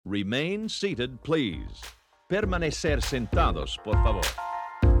Remain seated, please. Permanecer sentados, por favor.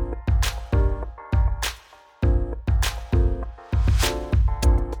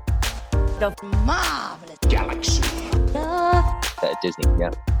 The marvelous galaxy. Disney,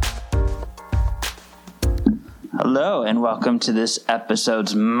 yeah. Hello, and welcome to this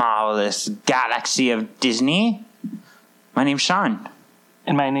episode's marvelous galaxy of Disney. My name's Shawn.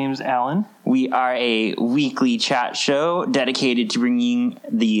 And my name's Allan. We are a weekly chat show dedicated to bringing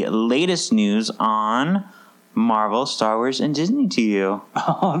the latest news on Marvel, Star Wars, and Disney to you.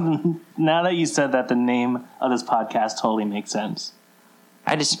 Now that you said that, the name of this podcast totally makes sense.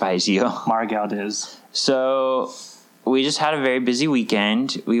 I despise you. Margal does. So, we just had a very busy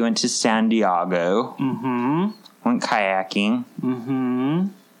weekend. We went to San Diego. Mm-hmm. Went kayaking. Mm-hmm.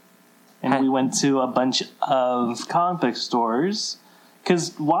 And we went to a bunch of comic book stores.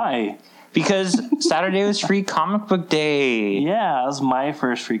 Because why? Because Saturday was free comic book day. Yeah, it was my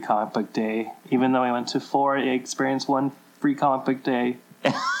first free comic book day. Even though I went to 4, I experienced one free comic book day.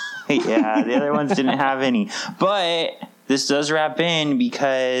 Yeah, the other ones didn't have any. But this does wrap in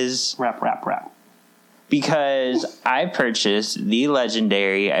because... Wrap. Because I purchased the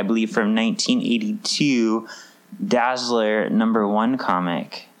legendary, I believe from 1982, Dazzler #1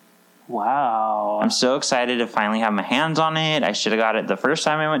 comic. Wow. I'm so excited to finally have my hands on it. I should have got it the first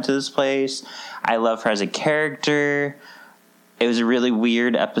time I went to this place. I love her as a character. It was a really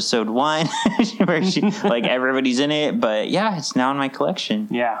weird episode 1 where she, like, everybody's in it. But yeah, it's now in my collection.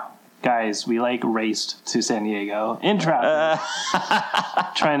 Yeah. Guys, we raced to San Diego in traffic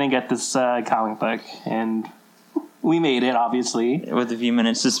trying to get this comic book, and we made it, obviously. With a few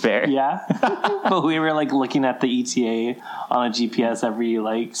minutes to spare. Yeah. But we were looking at the ETA on a GPS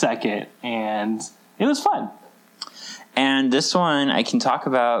every second, and it was fun. And this one I can talk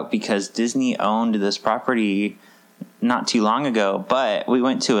about because Disney owned this property not too long ago, but we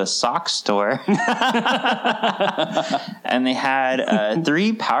went to a sock store and they had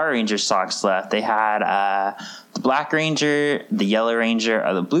 3 Power Ranger socks left. They had the Black Ranger, the Yellow Ranger,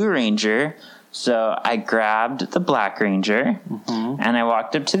 or the Blue Ranger. So I grabbed the Black Ranger and I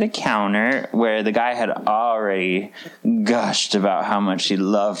walked up to the counter where the guy had already gushed about how much he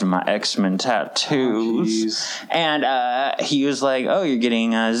loved my X-Men tattoos. And he was like, "Oh, you're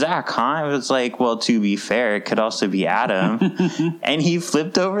getting Zach, huh?" I was like, "Well, to be fair, it could also be Adam." And he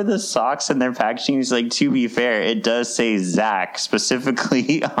flipped over the socks and their packaging. He's like, "To be fair, it does say Zach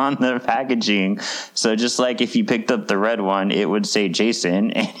specifically on the packaging. So just like if you picked up the red one, it would say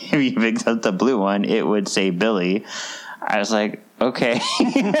Jason. And if you picked up the blue one, it would say Billy." I was like, okay.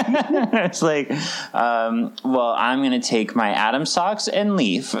 It's like, well, I'm going to take my Adam socks and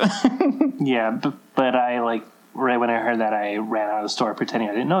leave. Yeah, but I, right when I heard that, I ran out of the store pretending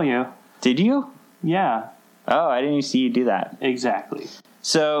I didn't know you. Did you? Yeah. Oh, I didn't even see you do that. Exactly.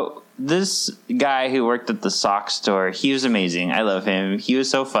 So this guy who worked at the sock store, he was amazing. I love him. He was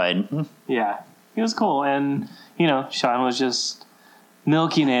so fun. Yeah, he was cool. And, Shawn was just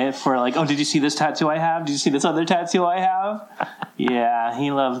milking it for oh, did you see this tattoo I have? Did you see this other tattoo I have? Yeah, he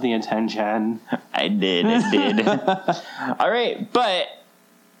loved the attention. I did. All right, but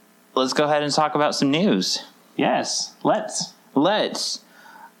let's go ahead and talk about some news. Yes, let's.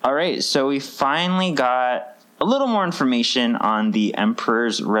 All right, so we finally got a little more information on the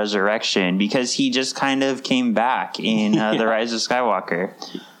Emperor's resurrection because he just kind of came back in The Rise of Skywalker.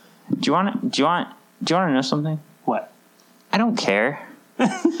 Do you want to know something? What? I don't care.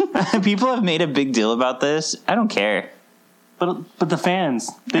 People have made a big deal about this. I don't care. But the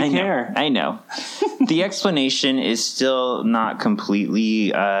fans, they care. I know. The explanation is still not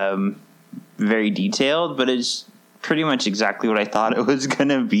completely very detailed, but it's pretty much exactly what I thought it was going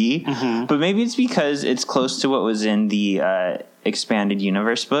to be. Mm-hmm. But maybe it's because it's close to what was in the Expanded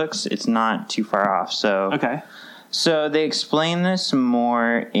Universe books. It's not too far off. So okay. So they explain this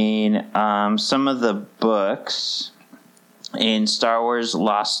more in some of the books in Star Wars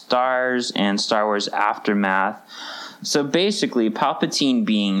Lost Stars and Star Wars Aftermath. So basically, Palpatine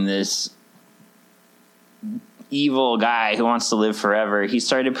being this evil guy who wants to live forever, he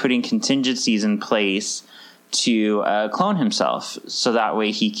started putting contingencies in place to clone himself so that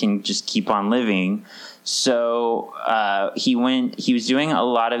way he can just keep on living. So he was doing a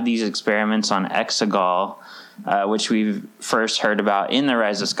lot of these experiments on Exegol, which we've first heard about in The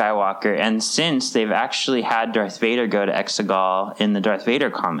Rise of Skywalker. And since they've actually had Darth Vader go to Exegol in the Darth Vader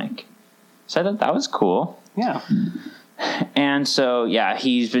comic. So I thought that was cool. Yeah. And so, yeah,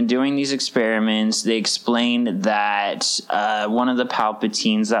 he's been doing these experiments. They explained that one of the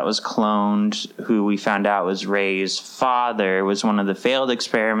Palpatines that was cloned, who we found out was Rey's father, was one of the failed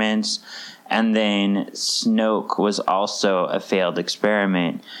experiments. And then Snoke was also a failed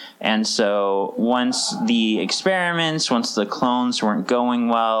experiment. And so once the clones weren't going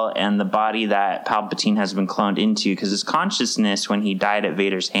well, and the body that Palpatine has been cloned into, because his consciousness when he died at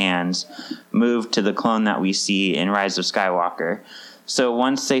Vader's hands moved to the clone that we see in Rise of Skywalker. So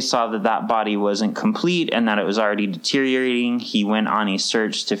once they saw that body wasn't complete and that it was already deteriorating, he went on a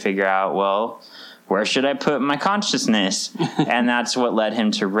search to figure out, well, where should I put my consciousness? And that's what led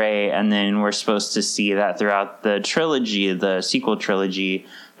him to Rey. And then we're supposed to see that throughout the trilogy, the sequel trilogy,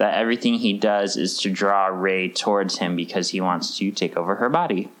 that everything he does is to draw Rey towards him because he wants to take over her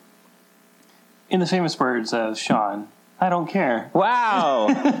body. In the famous words of Shawn, I don't care. Wow.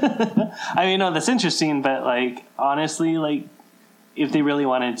 I mean, no, that's interesting, but, like, honestly, like, if they really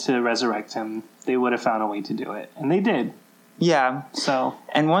wanted to resurrect him, they would have found a way to do it. And they did. Yeah. So,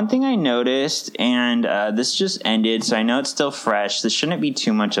 and one thing I noticed, and this just ended, so I know it's still fresh. This shouldn't be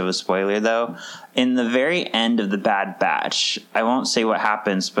too much of a spoiler, though. In the very end of the Bad Batch, I won't say what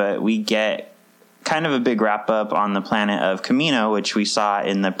happens, but we get kind of a big wrap up on the planet of Kamino, which we saw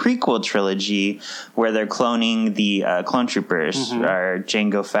in the prequel trilogy, where they're cloning the clone troopers, or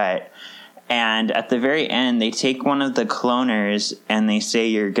Jango Fett. And at the very end, they take one of the cloners and they say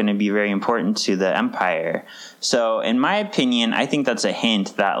you're going to be very important to the Empire. So in my opinion, I think that's a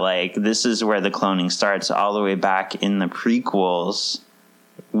hint that, like, this is where the cloning starts all the way back in the prequels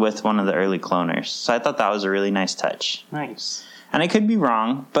with one of the early cloners. So I thought that was a really nice touch. nice. And I could be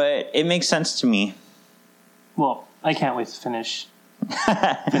wrong, but it makes sense to me. Well, I can't wait to finish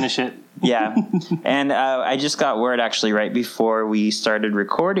it. Yeah. And I just got word actually right before we started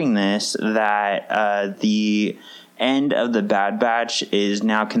recording this that the end of the Bad Batch is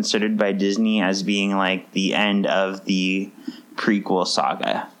now considered by Disney as being like the end of the prequel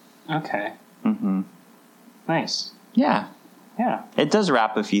saga. Okay. Mm-hmm. Nice. Yeah. Yeah. It does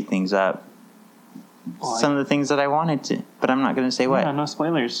wrap a few things up. Well, Some of the things that I wanted to, but I'm not going to say what. Yeah, no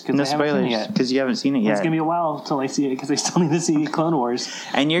spoilers. No I haven't seen it spoilers, yet. because you haven't seen it yet. It's going to be a while till I see it, because I still need to see Clone Wars.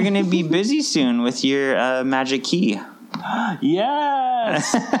 And you're going to be busy soon with your magic key.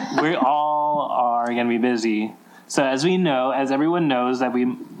 Yes! We all are going to be busy. So as everyone knows, that we,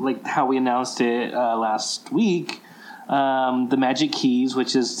 like how we announced it last week, the Magic Keys,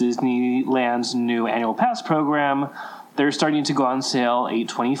 which is Disneyland's new annual pass program, they're starting to go on sale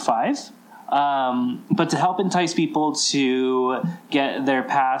 $8.25. But to help entice people to get their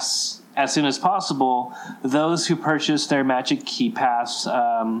pass as soon as possible, those who purchase their Magic Key Pass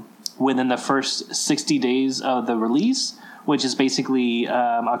within the first 60 days of the release, which is basically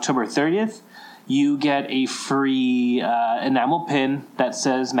October 30th, you get a free enamel pin that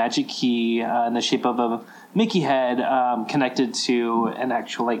says Magic Key in the shape of a Mickey head connected to an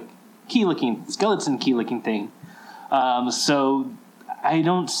actual, like, skeleton key-looking thing. So I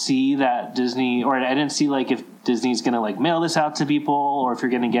don't see that Disney, or I didn't see, like, if Disney's going to, like, mail this out to people, or if you're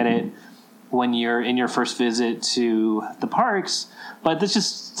going to get it when you're in your first visit to the parks. But that's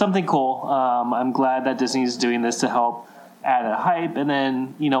just something cool. I'm glad that Disney's doing this to help add a hype. And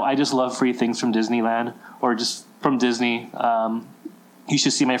then, I just love free things from Disneyland, or just from Disney. You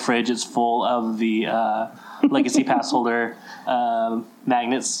should see my fridge. It's full of the Legacy Pass holder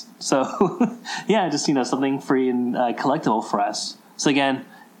magnets. So, yeah, just, something free and collectible for us. So again,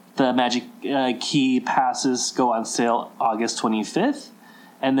 the Magic Key Passes go on sale August 25th.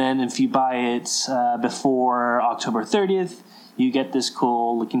 And then if you buy it before October 30th, you get this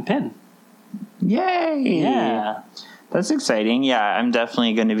cool looking pin. Yay! Yeah. That's exciting. Yeah, I'm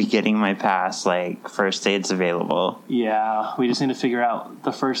definitely going to be getting my pass, like, first day it's available. Yeah, we just need to figure out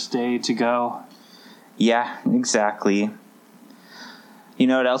the first day to go. Yeah, exactly. You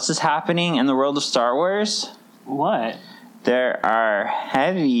know what else is happening in the world of Star Wars? What? There are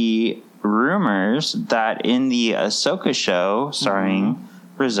heavy rumors that in the Ahsoka show, starring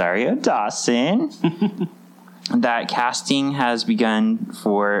Rosario Dawson, that casting has begun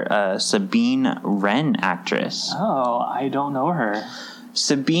for Sabine Wren actress. Oh, I don't know her.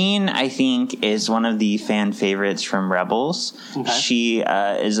 Sabine, I think, is one of the fan favorites from Rebels. Okay. She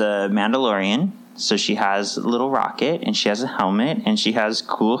is a Mandalorian, so she has a little rocket, and she has a helmet, and she has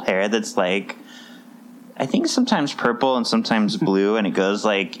cool hair that's like, I think sometimes purple and sometimes blue, and it goes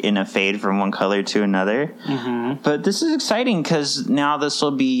like in a fade from one color to another. Mm-hmm. But this is exciting because now this will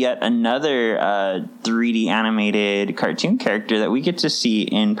be yet another 3D animated cartoon character that we get to see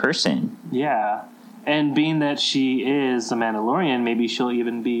in person. Yeah. And being that she is a Mandalorian, maybe she'll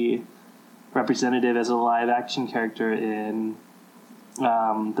even be representative as a live action character in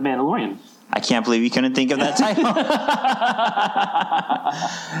The Mandalorian. I can't believe you couldn't think of that title.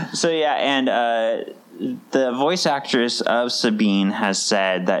 So yeah, and the voice actress of Sabine has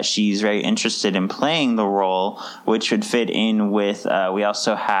said that she's very interested in playing the role, which would fit in with, we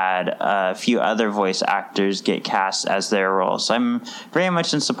also had a few other voice actors get cast as their role. So I'm very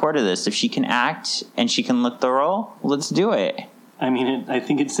much in support of this. If she can act and she can look the role, let's do it. I mean, I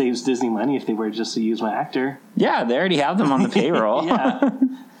think it saves Disney money if they were just to use my actor. Yeah, they already have them on the payroll. Yeah.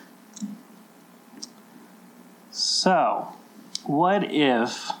 So, what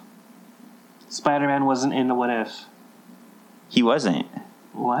if Spider-Man wasn't in the What If? He wasn't.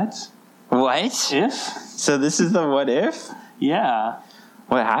 What? What? If? So this is the What If? Yeah.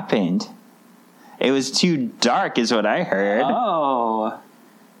 What happened? It was too dark is what I heard. Oh.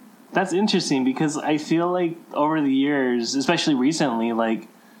 That's interesting because I feel like over the years, especially recently, like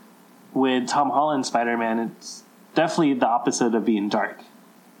with Tom Holland's Spider-Man, it's definitely the opposite of being dark.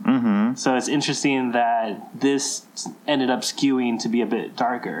 Mm-hmm. So it's interesting that this ended up skewing to be a bit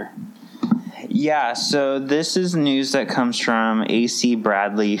darker. Yeah, so this is news that comes from A.C.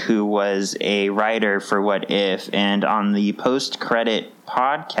 Bradley, who was a writer for What If, and on the post-credit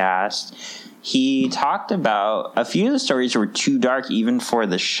podcast, he talked about a few of the stories were too dark even for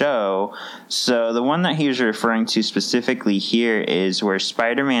the show. So the one that he was referring to specifically here is where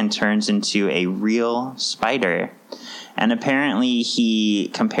Spider-Man turns into a real spider. And apparently he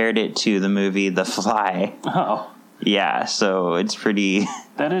compared it to the movie The Fly. Oh. Yeah, so it's pretty...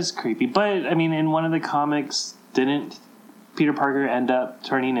 That is creepy. But, I mean, in one of the comics, didn't Peter Parker end up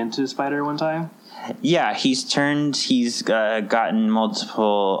turning into Spider one time? Yeah, he's gotten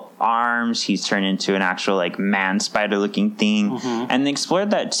multiple arms. He's turned into an actual, like, man spider-looking thing. Mm-hmm. And they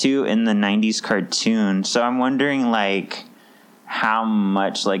explored that, too, in the 90s cartoon. So I'm wondering, like... how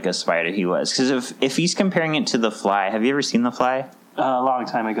much like a spider he was, because if he's comparing it to The Fly, have you ever seen The Fly? A long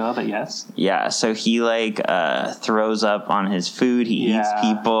time ago, but yes. Yeah, so he like throws up on his food, he eats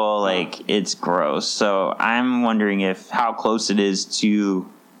people, like it's gross. So I'm wondering how close it is to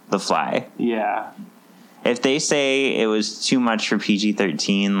The Fly. Yeah. If they say it was too much for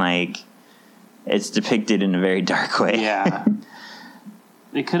PG-13, like it's depicted in a very dark way. Yeah.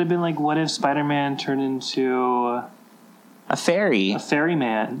 It could have been like, what if Spider-Man turned into a fairy. A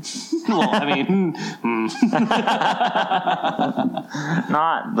fairy-man. Well, I mean...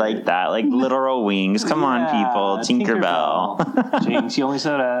 Not like that. Like literal wings. Come on, people. Tinkerbell. James, you only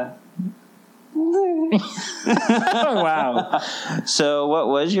said a... Wow. So what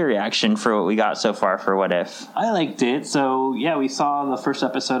was your reaction for what we got so far for What If? I liked it. So, yeah, we saw the first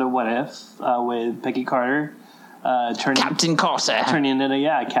episode of What If with Peggy Carter. Captain Carter. Turning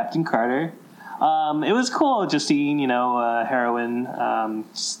into, Captain Carter. It was cool just seeing, heroine,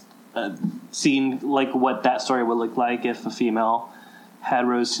 seeing like what that story would look like if a female had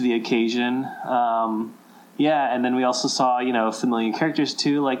rose to the occasion. And then we also saw, familiar characters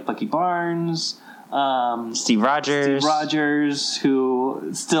too, like Bucky Barnes, Steve Rogers, who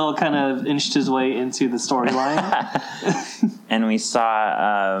still kind of inched his way into the storyline. And we saw,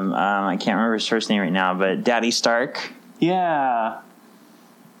 I can't remember his first name right now, but Daddy Stark. Yeah.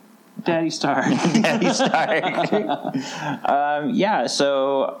 Daddy Stark. Daddy Stark.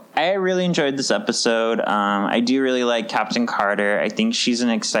 So I really enjoyed this episode. I do really like Captain Carter. I think she's an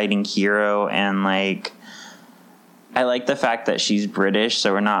exciting hero, and like I like the fact that she's British,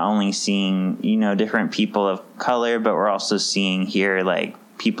 so we're not only seeing, different people of color, but we're also seeing here like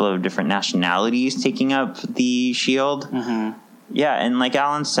people of different nationalities taking up the shield. Mm-hmm. Yeah, and like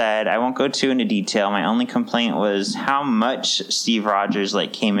Allan said, I won't go too into detail. My only complaint was how much Steve Rogers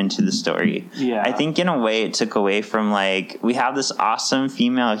like came into the story. Yeah. I think in a way it took away from like, we have this awesome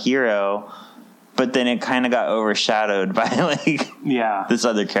female hero, but then it kind of got overshadowed by like this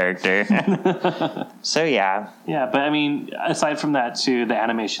other character. So yeah. Yeah, but I mean, aside from that too, the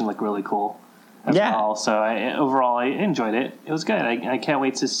animation looked really cool. Well. So I enjoyed it. It was good. I can't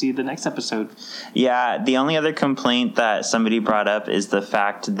wait to see the next episode. Yeah, the only other complaint that somebody brought up is the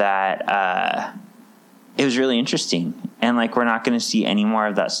fact that it was really interesting. And, like, we're not going to see any more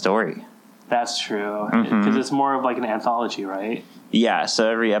of that story. That's true. Because it's more of, like, an anthology, right? Yeah, so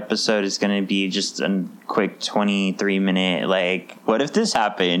every episode is going to be just a quick 23-minute, like, what if this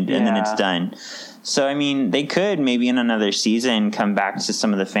happened? And then it's done. So, I mean, they could maybe in another season come back to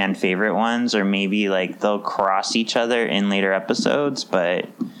some of the fan favorite ones, or maybe like they'll cross each other in later episodes, but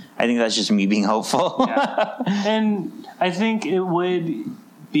I think that's just me being hopeful. Yeah. And I think it would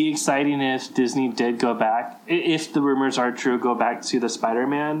be exciting if Disney did go back, if the rumors are true, go back to the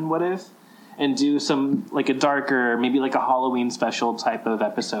Spider-Man What If and do some like a darker, maybe like a Halloween special type of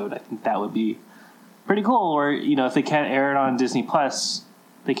episode. I think that would be pretty cool. Or, if they can't air it on Disney Plus,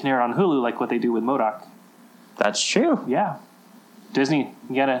 they can air it on Hulu, like what they do with MODOK. That's true. Yeah. Disney,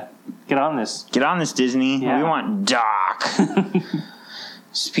 you gotta get on this. Get on this, Disney. Yeah. We want dark.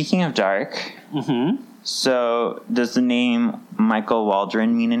 Speaking of dark, so does the name Michael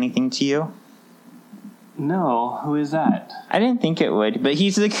Waldron mean anything to you? No, who is that? I didn't think it would, but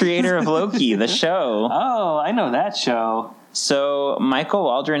he's the creator of Loki, the show. Oh, I know that show. So Michael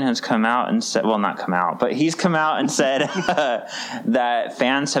Waldron has come out and said, well, not come out, but he's come out and said that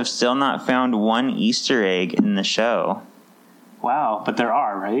fans have still not found one Easter egg in the show. Wow, but there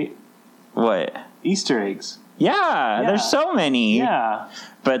are, right? What? Easter eggs. Yeah, there's so many. Yeah.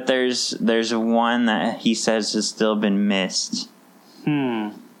 But there's one that he says has still been missed.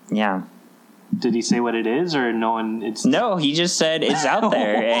 Yeah. Did he say what it is, or no one? No, he just said it's out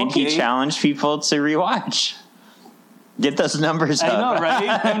there, and he Okay. challenged people to rewatch. Get those numbers up. I know,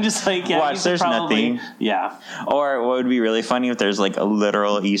 right? I'm just like, yeah. Watch, there's nothing. Yeah. Or what would be really funny if there's like a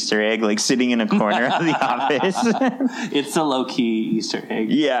literal Easter egg, like sitting in a corner of the office. It's a low-key Easter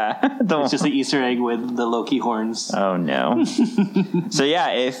egg. Yeah. It's just the Easter egg with the Loki horns. Oh, no. So, yeah,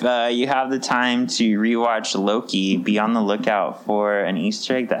 if you have the time to rewatch Loki, be on the lookout for an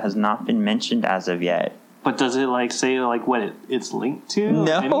Easter egg that has not been mentioned as of yet. But does it say what it's linked to?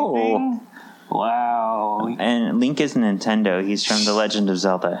 No. Anything? Wow. And Link is Nintendo. He's from The Legend of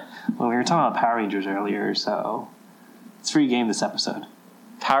Zelda. Well, we were talking about Power Rangers earlier, so it's free game this episode.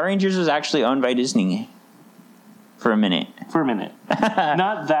 Power Rangers was actually owned by Disney for a minute.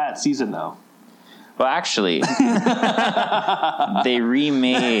 Not that season, though. Well, actually, they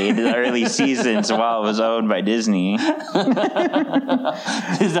remade the early seasons while it was owned by Disney. Is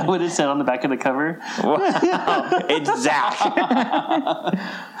that what it said on the back of the cover? Wow. It's Zach.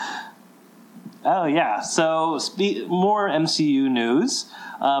 Oh, yeah. So, more MCU news.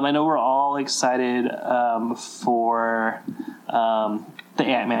 I know we're all excited for the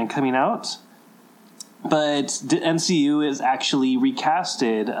Ant-Man coming out. But the MCU is actually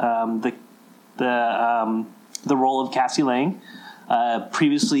recasted the role of Cassie Lang.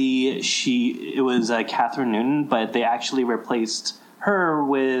 Previously, it was Catherine Newton, but they actually replaced her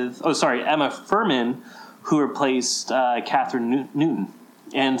with... Oh, sorry, Emma Furman, who replaced Catherine Newton.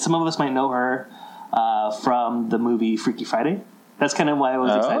 And some of us might know her from the movie Freaky Friday. That's kind of why I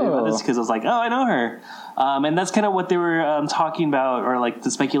was excited about this, because I was like, oh, I know her. And that's kind of what they were talking about, or like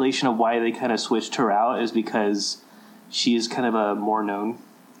the speculation of why they kind of switched her out is because she is kind of a more known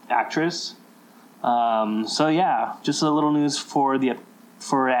actress. So yeah, just a little news for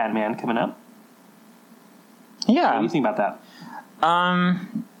Ant-Man coming up. Yeah. What do you think about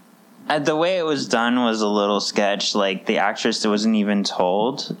that? The way it was done was a little sketch. Like, the actress wasn't even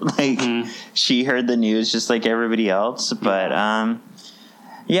told. Like, she heard the news just like everybody else. But, I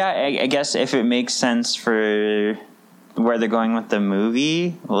guess if it makes sense for where they're going with the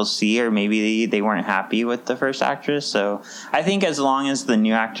movie, we'll see. Or maybe they weren't happy with the first actress. So I think as long as the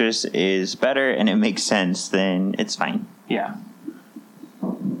new actress is better and it makes sense, then it's fine. Yeah.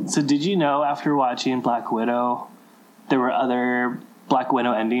 So did you know after watching Black Widow, there were other Black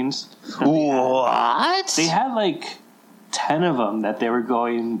Widow endings? What? They had like 10 of them that they were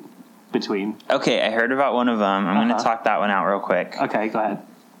going between. Okay, I heard about one of them. I'm going to talk that one out real quick. Okay, go ahead.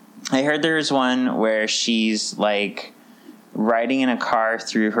 I heard there's one where she's like riding in a car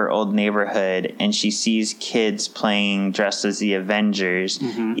through her old neighborhood and she sees kids playing dressed as the Avengers,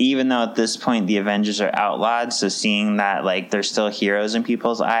 even though at this point the Avengers are outlawed. So seeing that like they're still heroes in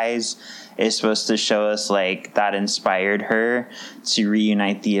people's eyes is supposed to show us like that inspired her to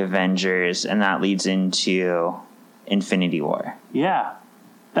reunite the Avengers, and that leads into Infinity War. Yeah,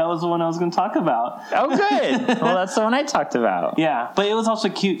 that was the one I was going to talk about. Oh, good. Well, that's the one I talked about. Yeah, but it was also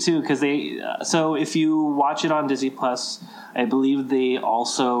cute too because they. So if you watch it on Disney Plus, I believe they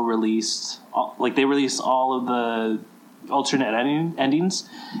also released all of the alternate endings,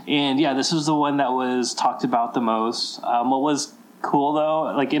 and yeah, this was the one that was talked about the most. What was cool though,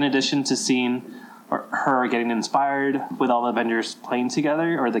 like in addition to seeing her getting inspired with all the Avengers playing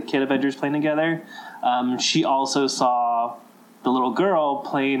together, or the kid Avengers playing together, she also saw the little girl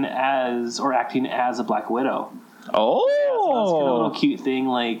playing as or acting as a Black Widow. Oh, Yeah, so that's kind of a little cute thing.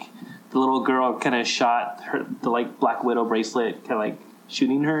 Like the little girl kind of shot the like Black Widow bracelet, kind of like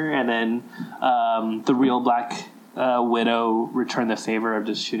shooting her, and then the real Black Widow returned the favor of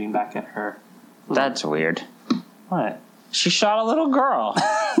just shooting back at her. that's weird. What? She shot a little girl.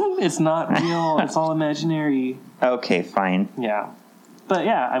 It's not real. It's all imaginary. Okay, fine. Yeah. But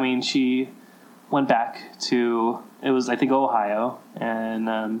yeah, I mean, she went back to, it was, I think, Ohio,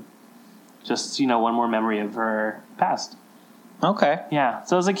 and just, one more memory of her past. Okay. Yeah,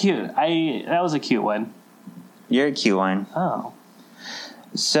 so it was that was a cute one. You're a cute one. Oh.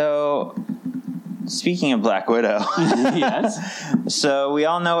 So, speaking of Black Widow. Yes. So, we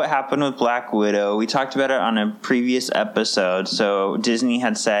all know what happened with Black Widow. We talked about it on a previous episode. So, Disney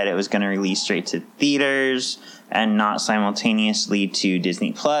had said it was going to release straight to theaters and not simultaneously to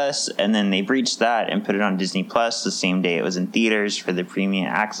Disney Plus. And then they breached that and put it on Disney Plus the same day it was in theaters for the premium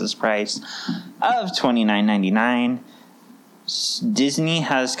access price of $29.99. Disney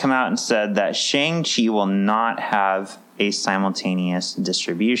has come out and said that Shang-Chi will not have a simultaneous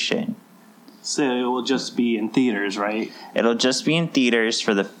distribution. So it will just be in theaters, right? It'll just be in theaters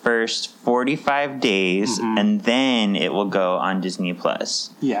for the first 45 days, and then it will go on Disney Plus.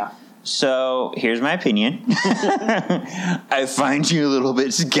 Yeah. So here's my opinion. I find you a little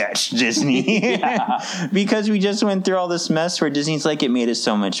bit sketch, Disney. Because we just went through all this mess where Disney's like, it made us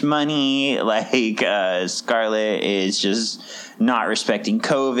so much money. Like, Scarlett is just not respecting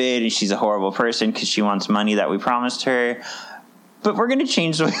COVID, and she's a horrible person because she wants money that we promised her. But we're going to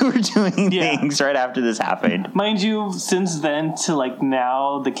change the way we're doing things right after this happened. Mind you, since then to like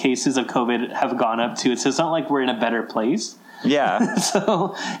now, the cases of COVID have gone up too. So it's not like we're in a better place. Yeah.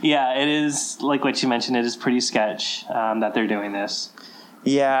 So, yeah, it is, like what you mentioned, it is pretty sketch that they're doing this.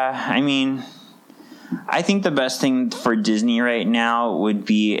 Yeah, I mean, I think the best thing for Disney right now would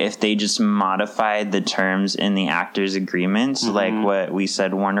be if they just modified the terms in the actors' agreements, like what we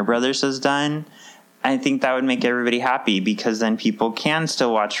said Warner Brothers has done. I think that would make everybody happy because then people can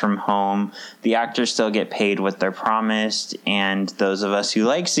still watch from home. The actors still get paid what they're promised, and those of us who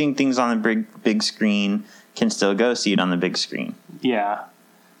like seeing things on the big screen can still go see it on the big screen. Yeah.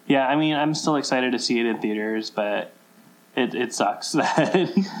 Yeah, I mean, I'm still excited to see it in theaters, but it sucks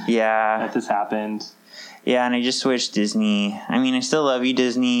that, that this happened. Yeah, and I just wish Disney... I mean, I still love you,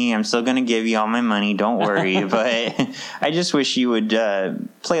 Disney. I'm still going to give you all my money. Don't worry. But I just wish you would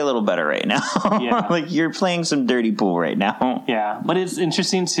play a little better right now. Yeah. Like, you're playing some dirty pool right now. Yeah, but it's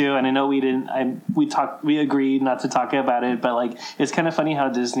interesting, too. And I know we agreed not to talk about it, but, like, it's kind of funny how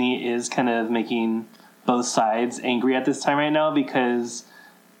Disney is kind of making both sides angry at this time right now because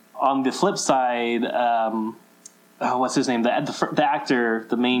on the flip side... what's his name? The actor,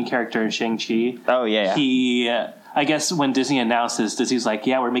 the main character in Shang-Chi. Oh, yeah. He, I guess when Disney announced this, Disney's like,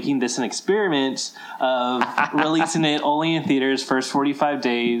 yeah, we're making this an experiment of releasing it only in theaters first 45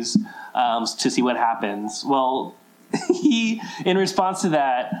 days to see what happens. Well, in response to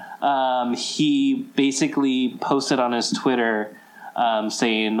that, he basically posted on his Twitter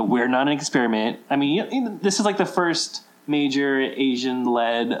saying, we're not an experiment. I mean, this is like the first major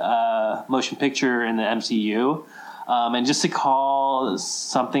Asian-led motion picture in the MCU. And just to call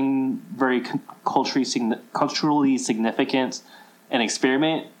something very culturally significant an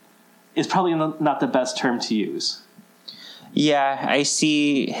experiment is probably not the best term to use. Yeah, I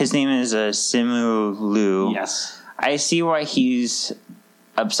see. His name is Simu Liu. Yes. I see why he's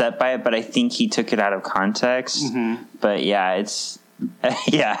upset by it, but I think he took it out of context. Mm-hmm. But yeah, it's...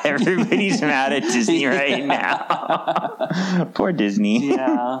 yeah, everybody's mad at Disney right now. Poor Disney.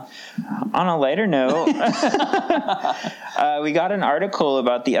 Yeah. On a lighter note, we got an article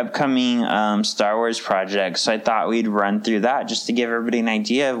about the upcoming Star Wars project, so I thought we'd run through that just to give everybody an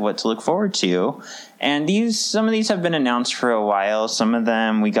idea of what to look forward to. And some of these have been announced for a while. Some of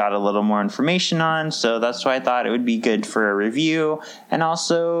them we got a little more information on, so that's why I thought it would be good for a review and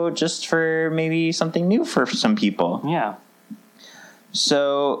also just for maybe something new for some people. Yeah.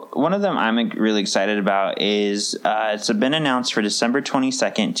 So one of them I'm really excited about is it's been announced for December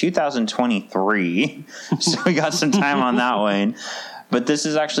 22nd, 2023. So we got some time on that one. But this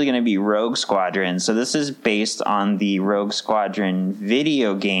is actually going to be Rogue Squadron. So this is based on the Rogue Squadron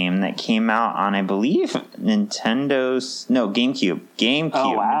video game that came out on, I believe, GameCube.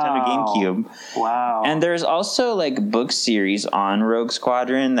 Oh, wow. Nintendo GameCube. Wow. And there's also like book series on Rogue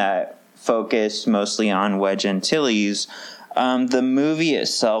Squadron that focus mostly on Wedge Antilles. The movie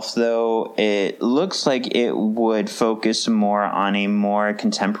itself, though, it looks like it would focus more on a more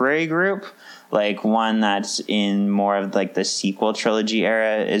contemporary group, like one that's in more of like the sequel trilogy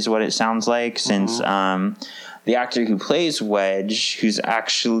era is what it sounds like, since the actor who plays Wedge, who's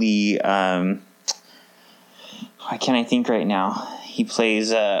actually, why can't I think right now? He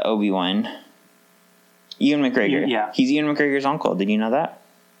plays Obi-Wan. Ewan McGregor. Yeah. He's Ewan McGregor's uncle. Did you know that?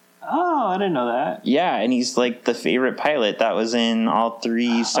 Oh, I didn't know that. Yeah, and he's like the favorite pilot that was in all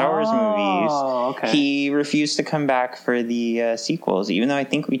 3 Star Wars movies. Oh, okay. He refused to come back for the sequels, even though I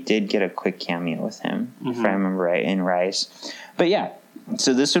think we did get a quick cameo with him, if I remember right, in Rise. But yeah,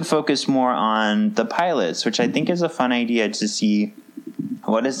 so this would focus more on the pilots, which I think is a fun idea to see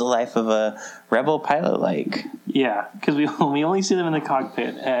what is the life of a rebel pilot like? Yeah, because we only see them in the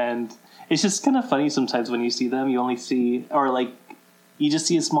cockpit, and it's just kind of funny sometimes when you see them. You only see, or like, you just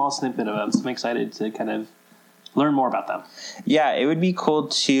see a small snippet of them. So I'm excited to kind of learn more about them. Yeah, it would be cool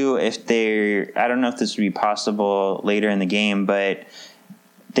too if they're, I don't know if this would be possible later in the game, but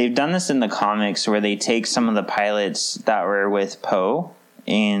they've done this in the comics where they take some of the pilots that were with Poe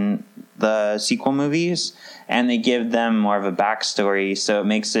in the sequel movies and they give them more of a backstory, so it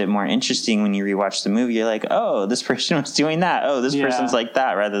makes it more interesting when you rewatch the movie. You're like, oh, this person was doing that. Oh, this person's like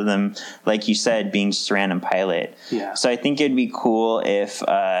that, rather than, like you said, being just a random pilot. Yeah. So I think it'd be cool if,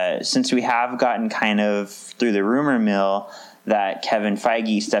 since we have gotten kind of through the rumor mill that Kevin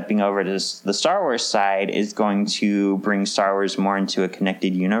Feige stepping over to the Star Wars side is going to bring Star Wars more into a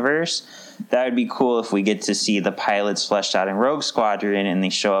connected universe. That would be cool if we get to see the pilots fleshed out in Rogue Squadron and they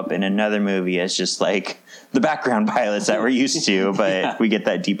show up in another movie as just like the background pilots that we're used to, but we get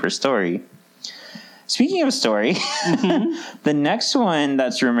that deeper story. Speaking of story, the next one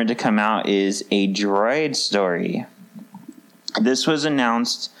that's rumored to come out is a droid story. This was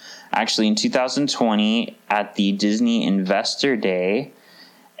announced actually in 2020 at the Disney Investor Day.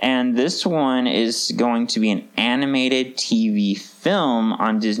 And this one is going to be an animated TV film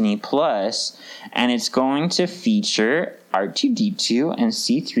on Disney Plus, and it's going to feature R2-D2 and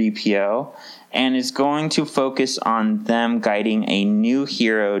C-3PO, and it's going to focus on them guiding a new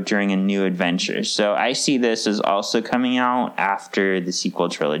hero during a new adventure. So I see this as also coming out after the sequel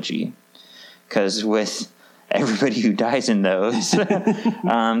trilogy, because with everybody who dies in those,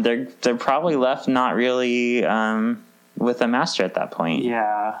 they're probably left not really with a master at that point.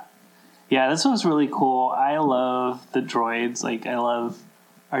 Yeah, this one's really cool. I love the droids. Like, I love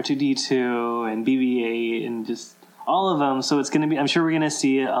R2-D2 and BB-8 and just all of them. So it's going to be, I'm sure we're going to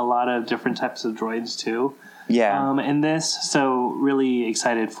see a lot of different types of droids too. Yeah. In this, so really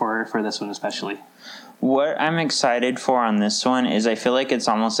excited for this one especially. What I'm excited for on this one is I feel like it's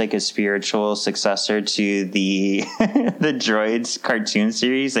almost like a spiritual successor to the the Droids cartoon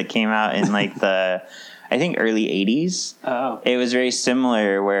series that came out in like the, I think, early 80s. Oh. It was very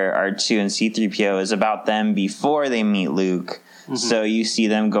similar where R2 and C-3PO is about them before they meet Luke. Mm-hmm. So you see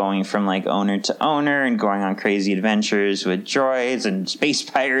them going from like owner to owner and going on crazy adventures with droids and space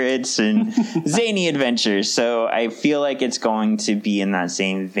pirates and zany adventures. So I feel like it's going to be in that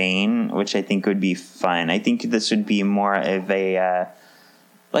same vein, which I think would be fun. I think this would be more of a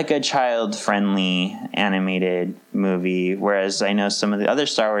like a child-friendly animated movie, whereas I know some of the other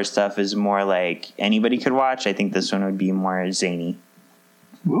Star Wars stuff is more like anybody could watch. I think this one would be more zany.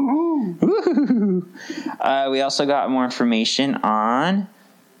 Woo-hoo. Woo-hoo. We also got more information on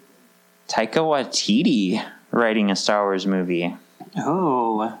Taika Waititi writing a Star Wars movie.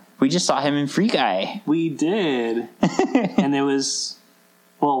 Oh. We just saw him in Free Guy. We did. And it was...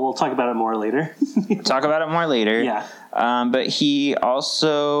 Well, we'll talk about it more later. Talk about it more later. Yeah. But he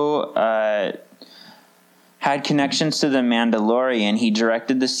also had connections to The Mandalorian. He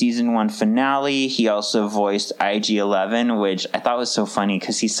directed the season 1 finale. He also voiced IG-11, which I thought was so funny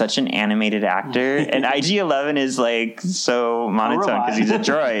because he's such an animated actor. And IG-11 is like so monotone because he's a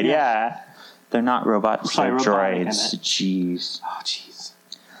droid. Yeah. They're not robots, they're droids. Jeez. Oh, jeez.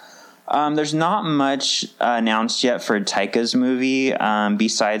 There's not much announced yet for Taika's movie,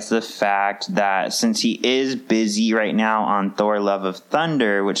 besides the fact that since he is busy right now on Thor: Love of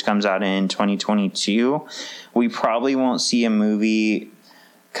Thunder, which comes out in 2022, we probably won't see a movie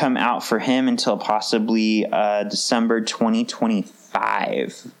come out for him until possibly December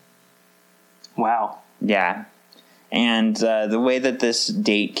 2025. Wow. Yeah. And the way that this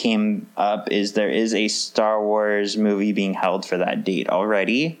date came up is there is a Star Wars movie being held for that date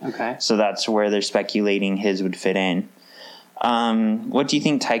already. Okay. So that's where they're speculating his would fit in. What do you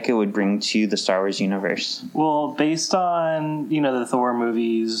think Taika would bring to the Star Wars universe? Well, based on, the Thor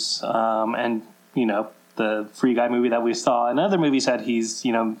movies and, the Free Guy movie that we saw and other movies that he's,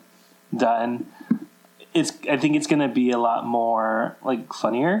 done, I think it's going to be a lot more,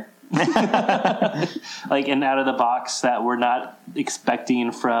 funnier. And out of the box that we're not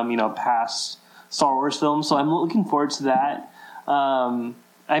expecting from past Star Wars films. So I'm looking forward to that.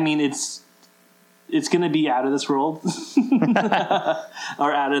 It's going to be out of this world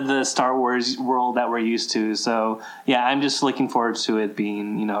or out of the Star Wars world that we're used to. So yeah, I'm just looking forward to it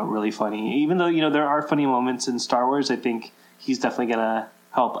being really funny. Even though there are funny moments in Star Wars, I think he's definitely going to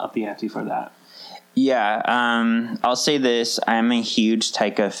help up the ante for that. Yeah, I'll say this. I'm a huge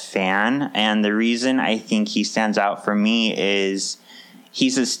Taika fan, and the reason I think he stands out for me is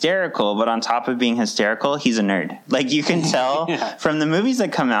he's hysterical, but on top of being hysterical, he's a nerd. Like, you can tell from the movies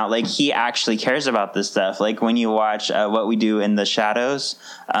that come out, like, he actually cares about this stuff. Like, when you watch What We Do in the Shadows,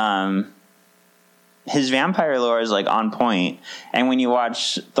 his vampire lore is, like, on point. And when you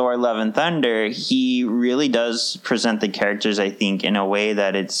watch Thor Love and Thunder, he really does present the characters, I think, in a way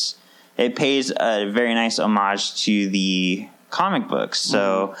that it pays a very nice homage to the comic books.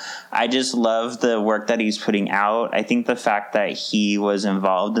 So I just love the work that he's putting out. I think the fact that he was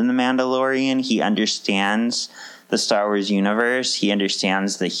involved in The Mandalorian, he understands the Star Wars universe. He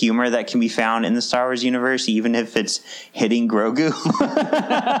understands the humor that can be found in the Star Wars universe, even if it's hitting Grogu.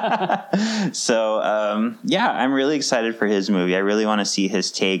 So, I'm really excited for his movie. I really want to see his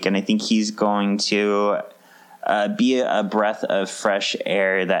take, and I think he's going to be a breath of fresh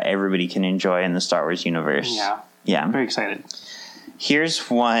air that everybody can enjoy in the Star Wars universe. Yeah. I'm very excited. Here's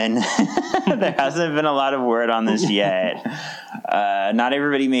one. There hasn't been a lot of word on this yet. Not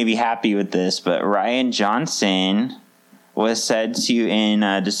everybody may be happy with this, but Rian Johnson was said to,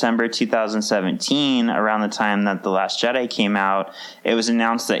 in December 2017, around the time that The Last Jedi came out, it was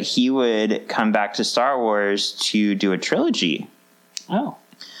announced that he would come back to Star Wars to do a trilogy. Oh.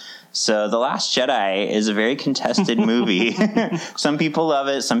 So The Last Jedi is a very contested movie. Some people love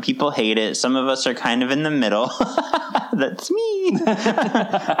it. Some people hate it. Some of us are kind of in the middle. That's me.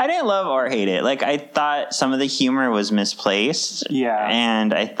 I didn't love or hate it. Like, I thought some of the humor was misplaced. Yeah.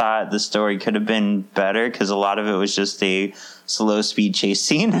 And I thought the story could have been better because a lot of it was just a slow speed chase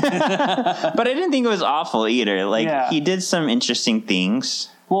scene. But I didn't think it was awful either. Like, he did some interesting things.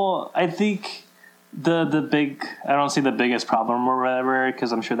 Well, I think the big, I don't see the biggest problem or whatever,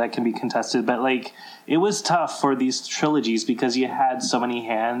 because I'm sure that can be contested, but like, it was tough for these trilogies because you had so many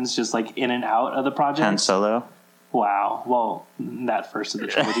hands just like in and out of the project. Han Solo. Wow. Well, that first of the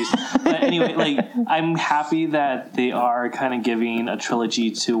trilogies. But anyway, like, I'm happy that they are kind of giving a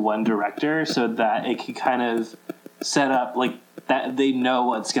trilogy to one director so that it can kind of set up, like, that they know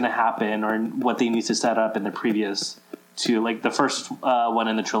what's going to happen or what they need to set up in the previous, to like the first one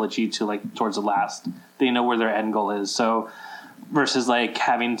in the trilogy to like towards the last. They know where their end goal is. So versus like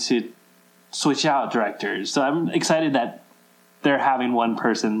having to switch out directors. So I'm excited that they're having one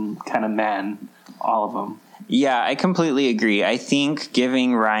person kind of man all of them. Yeah, I completely agree. I think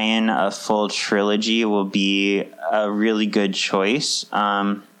giving Ryan a full trilogy will be a really good choice.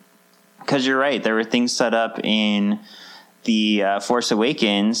 Because you're right, there were things set up in the Force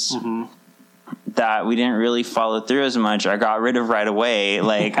Awakens that we didn't really follow through as much or got rid of right away.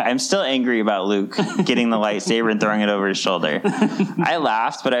 Like, I'm still angry about Luke getting the lightsaber and throwing it over his shoulder. I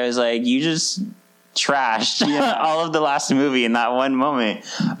laughed, but I was like, you just trashed all of the last movie in that one moment.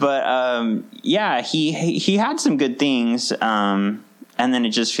 But he had some good things, and then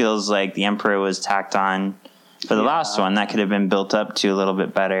it just feels like the Emperor was tacked on for the last one. That could have been built up to a little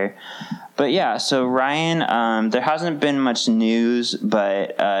bit better. But yeah, so Ryan, there hasn't been much news,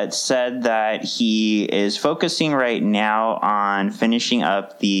 but it said that he is focusing right now on finishing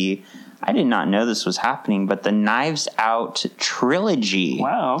up I did not know this was happening, but the Knives Out trilogy.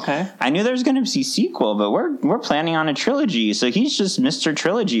 Wow, okay. I knew there was going to be a sequel, but we're planning on a trilogy, so he's just Mr.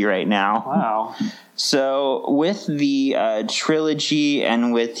 Trilogy right now. Wow. So with the trilogy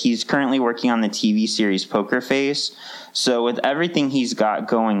and he's currently working on the TV series Poker Face. So with everything he's got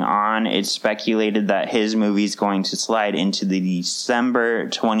going on, it's speculated that his movie is going to slide into the December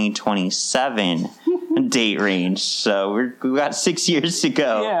 2027 date range. So we've got 6 years to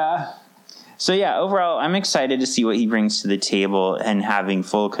go. Yeah. So yeah, overall, I'm excited to see what he brings to the table and having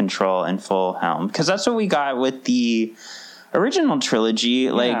full control and full helm. Because that's what we got with the original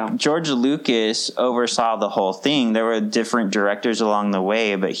trilogy. Like, George Lucas oversaw the whole thing. There were different directors along the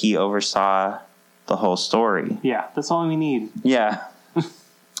way, but he oversaw the whole story. Yeah, that's all we need. Yeah.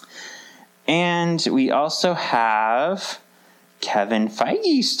 And we also have Kevin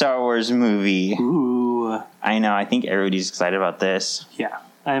Feige's Star Wars movie. Ooh. I know. I think everybody's excited about this. Yeah.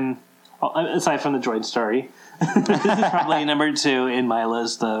 Aside from the droid story, this is probably number 2 in my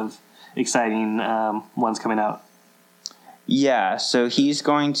list of exciting ones coming out. Yeah, so he's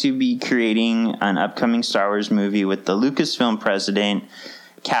going to be creating an upcoming Star Wars movie with the Lucasfilm president,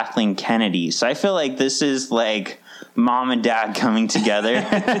 Kathleen Kennedy. So I feel like this is like mom and dad coming together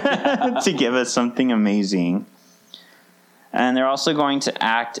to give us something amazing. And they're also going to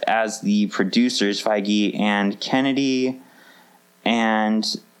act as the producers, Feige and Kennedy. And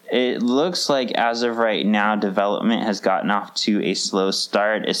it looks like as of right now, development has gotten off to a slow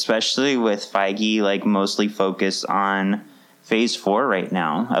start, especially with Feige like mostly focused on Phase 4 right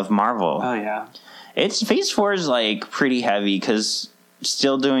now of Marvel. Oh, yeah. Phase 4 is like pretty heavy because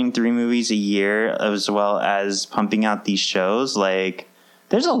still doing 3 movies a year as well as pumping out these shows. Like,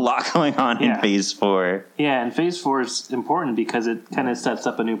 There's a lot going on in Phase 4. Yeah, and Phase 4 is important because it kind of sets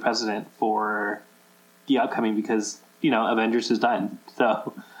up a new precedent for the upcoming because, Avengers is done.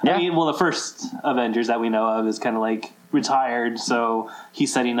 So, I mean, the first Avengers that we know of is kind of like retired, so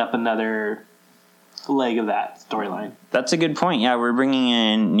he's setting up another leg of that storyline. That's a good point. Yeah, we're bringing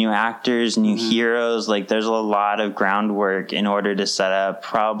in new actors, new heroes. Like, there's a lot of groundwork in order to set up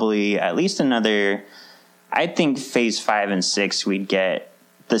probably at least another... I think Phase 5 and 6 we'd get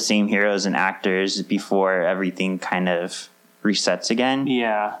the same heroes and actors before everything kind of resets again.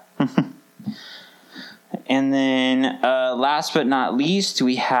 Yeah. And then last but not least,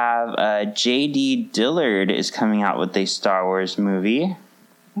 we have J.D. Dillard is coming out with a Star Wars movie.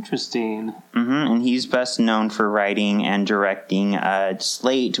 Interesting. And he's best known for writing and directing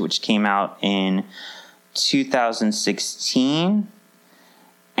Slate, which came out in 2016.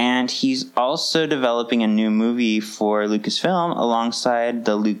 And he's also developing a new movie for Lucasfilm alongside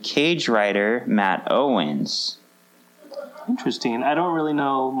the Luke Cage writer, Matt Owens. Interesting. I don't really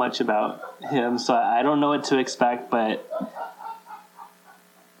know much about him, so I don't know what to expect, but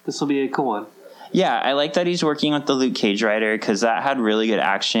this will be a cool one. Yeah, I like that he's working with the Luke Cage writer because that had really good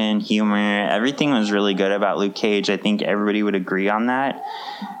action, humor. Everything was really good about Luke Cage. I think everybody would agree on that.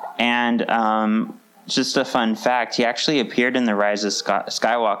 And just a fun fact, he actually appeared in The Rise of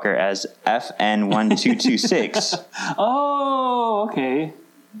Skywalker as FN1226. Oh, okay.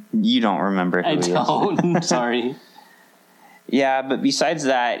 You don't remember who I he is. don't. Sorry. Yeah, but besides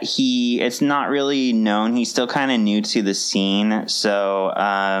that, it's not really known. He's still kind of new to the scene. So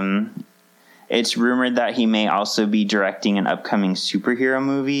it's rumored that he may also be directing an upcoming superhero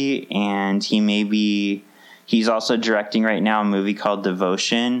movie. And he's also directing right now a movie called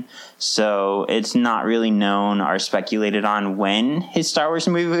Devotion. So it's not really known or speculated on when his Star Wars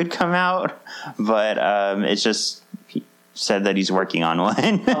movie would come out. But it's just... said that he's working on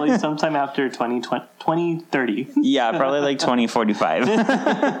one. Probably sometime after 2030. Yeah, probably like 2045.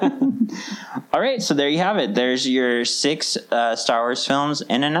 All right, so there you have it. There's your 6 Star Wars films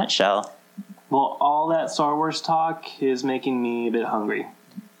in a nutshell. Well, all that Star Wars talk is making me a bit hungry.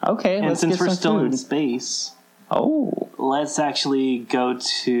 Okay, and since we're still in space, let's actually go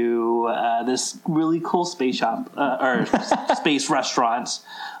to this really cool space shop or space restaurant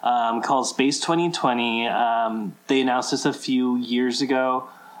called Space 2020. They announced this a few years ago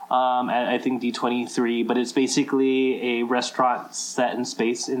at I think D23, but it's basically a restaurant set in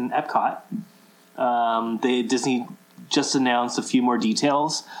space in Epcot. Disney just announced a few more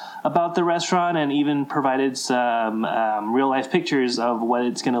details about the restaurant and even provided some real life pictures of what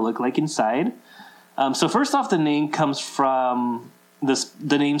it's going to look like inside. So first off, the name comes from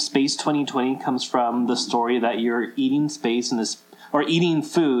the name Space 2020 comes from the story that you're eating space in this or eating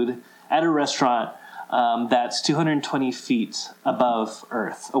food at a restaurant that's 220 feet above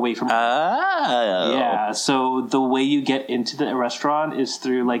Earth, away from Earth. Oh. Yeah, so the way you get into the restaurant is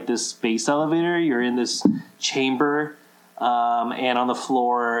through like this space elevator. You're in this chamber, and on the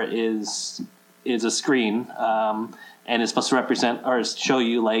floor is a screen, and it's supposed to represent or show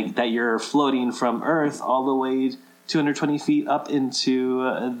you like that you're floating from Earth all the way 220 feet up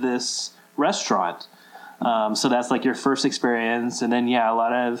into this restaurant. So that's like your first experience, and then a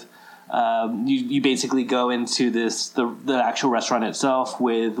lot of you basically go into the actual restaurant itself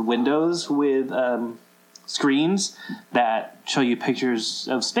with windows with screens that show you pictures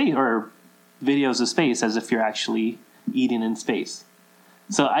of space or videos of space as if you're actually eating in space.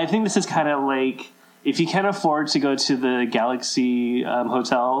 So I think this is kind of like if you can't afford to go to the Galaxy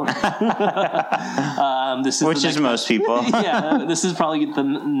Hotel, this is which is most people. Yeah, this is probably the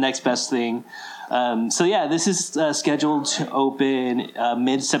next best thing. This is scheduled to open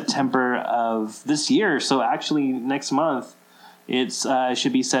mid-September of this year. So actually next month, it's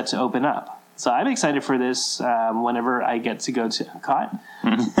should be set to open up. So I'm excited for this whenever I get to go to Epcot.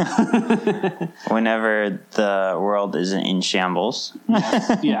 Whenever the world isn't in shambles.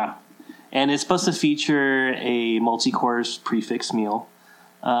 Yes, yeah. And it's supposed to feature a multi-course prefix meal.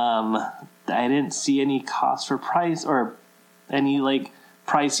 I didn't see any cost for price or any like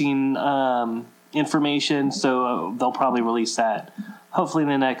pricing information, so they'll probably release that hopefully in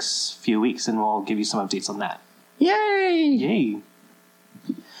the next few weeks, and we'll give you some updates on that. Yay!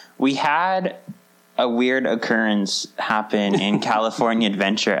 We had a weird occurrence happen in California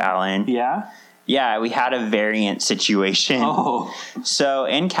Adventure, Alan. Yeah, we had a variant situation. Oh. So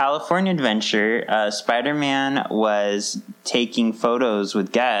in California Adventure, Spider-Man was taking photos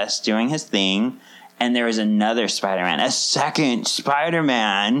with guests, doing his thing, and there was another Spider-Man, a second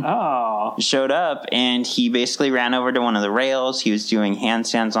Spider-Man showed up, and he basically ran over to one of the rails. He was doing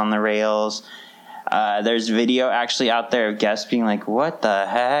handstands on the rails. There's video actually out there of guests being like, what the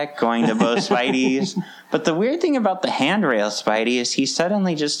heck, going to both Spideys. But the weird thing about the handrail Spidey is he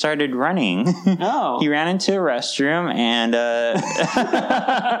suddenly just started running. Oh. He ran into a restroom and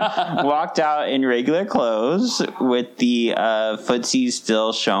walked out in regular clothes with the footsies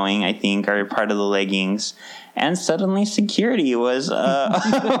still showing, I think, are part of the leggings. And suddenly security was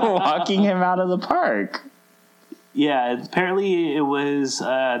walking him out of the park. Yeah, apparently it was.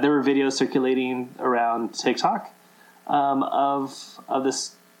 There were videos circulating around TikTok of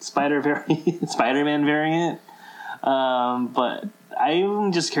this Spider-Man variant. But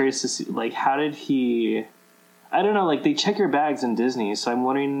I'm just curious to see, like, how did he? I don't know. Like, they check your bags in Disney, so I'm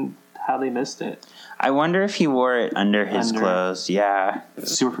wondering how they missed it. I wonder if he wore it under his clothes. Yeah,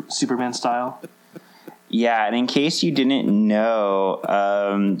 Superman style. Yeah, and in case you didn't know,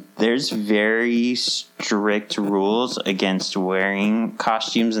 there's very strict rules against wearing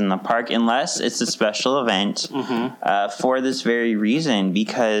costumes in the park unless it's a special event for this very reason,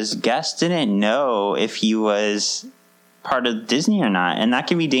 because guests didn't know if he was part of Disney or not, and that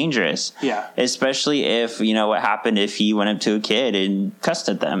can be dangerous. Yeah. Especially if, you know, what happened if he went up to a kid and cussed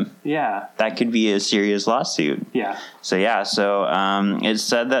at them. Yeah. That could be a serious lawsuit. Yeah. So it's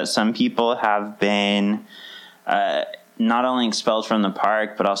said that some people have been not only expelled from the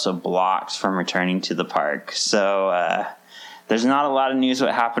park, but also blocked from returning to the park. So there's not a lot of news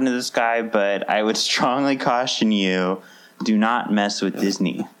what happened to this guy, but I would strongly caution you, do not mess with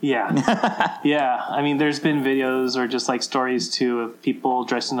Disney. Yeah. Yeah. I mean, there's been videos or just like stories too of people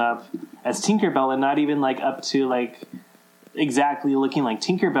dressing up as Tinkerbell and not even like up to like exactly looking like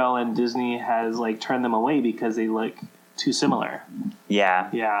Tinkerbell, and Disney has like turned them away because they look too similar. Yeah.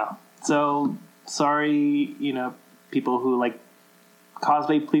 Yeah. So sorry, you know, people who like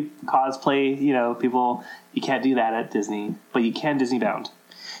cosplay, you know, people, you can't do that at Disney, but you can Disney Bound.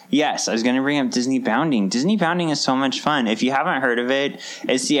 Yes, I was going to bring up Disney Bounding. Disney Bounding is so much fun. If you haven't heard of it,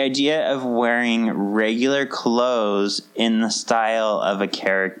 it's the idea of wearing regular clothes in the style of a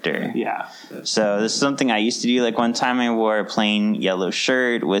character. Yeah. So this is something I used to do. Like one time I wore a plain yellow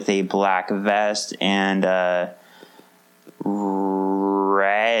shirt with a black vest and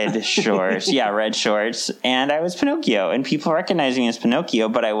red shorts. Yeah, red shorts. And I was Pinocchio, and people recognized me as Pinocchio,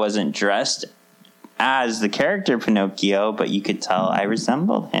 but I wasn't dressed as the character Pinocchio, but you could tell I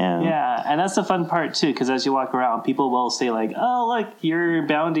resembled him. Yeah, and that's the fun part too, because as you walk around, people will say like, "Oh, look, you're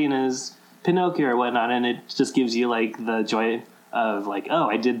bounding as Pinocchio or whatnot," and it just gives you like the joy of like,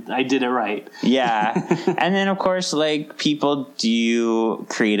 "Oh, I did it right." Yeah, and then of course, like people do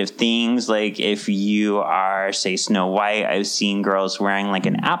creative things. Like if you are, say, Snow White, I've seen girls wearing like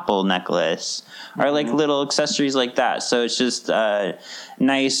an apple necklace or like little accessories like that. So it's just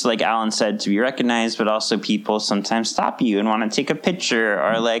nice, like Allan said, to be recognized, but also people sometimes stop you and want to take a picture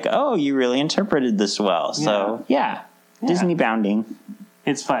or like, oh, you really interpreted this well. So yeah. Disney Bounding.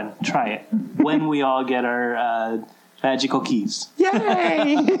 It's fun. Try it when we all get our magical keys.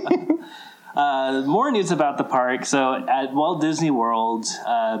 Yay! More news about the park. So at Walt Disney World,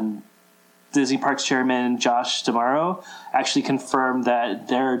 Disney Parks Chairman Josh D'Amaro actually confirmed that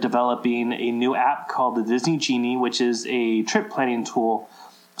they're developing a new app called the Disney Genie, which is a trip planning tool.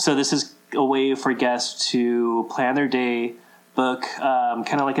 So this is a way for guests to plan their day, book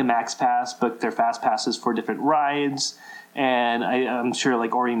kind of like a Max Pass, book their Fast Passes for different rides, and I'm sure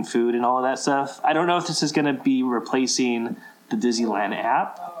like ordering food and all of that stuff. I don't know if this is going to be replacing the Disneyland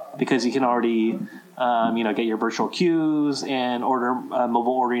app, because you can already get your virtual queues and order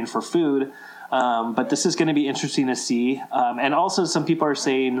mobile ordering for food. But this is going to be interesting to see. And also some people are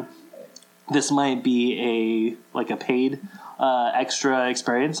saying this might be a paid extra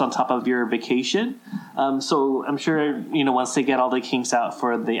experience on top of your vacation. So I'm sure, once they get all the kinks out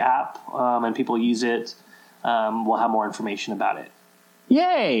for the app and people use it, we'll have more information about it.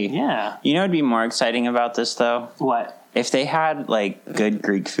 Yay! Yeah. You know what'd be more exciting about this, though? What? If they had, like, good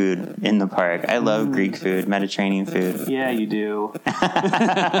Greek food in the park. I love Greek food, Mediterranean food. Yeah, you do.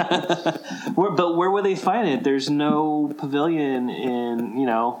 But where would they find it? There's no pavilion in,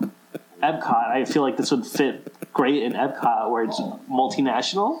 Epcot. I feel like this would fit great in Epcot, where it's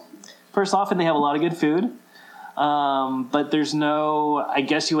multinational, first off, and they have a lot of good food. But there's no, I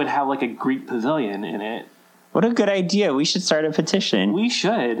guess you would have, like, a Greek pavilion in it. What a good idea. We should start a petition. We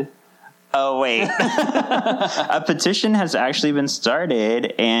should. Oh, wait. A petition has actually been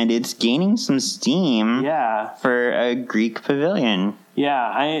started, and it's gaining some steam for a Greek pavilion.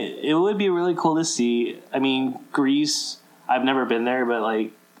 Yeah, it would be really cool to see. I mean, Greece, I've never been there, but,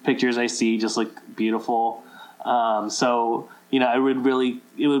 like, pictures I see just look beautiful. So, it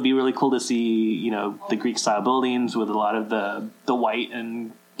would be really cool to see, the Greek-style buildings with a lot of the white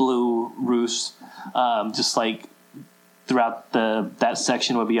and blue roofs. just like throughout that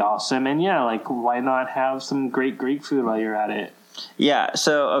section would be awesome. And yeah, like why not have some great Greek food while you're at it? Yeah,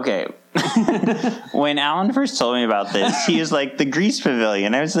 so, okay. When Alan first told me about this, he was like, the Greece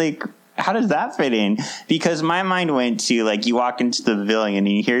Pavilion. I was like, how does that fit in? Because my mind went to, like, you walk into the pavilion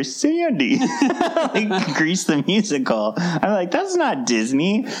and you hear Sandy. Like, Grease the musical. I'm like, that's not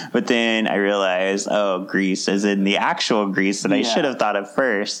Disney. But then I realized, oh, Grease is in the actual Grease that I should have thought of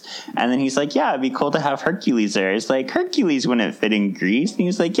first. And then he's like, yeah, it'd be cool to have Hercules there. It's like, Hercules wouldn't fit in Greece. And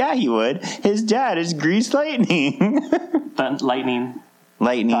he's like, yeah, he would. His dad is Grease Lightning. Lightning.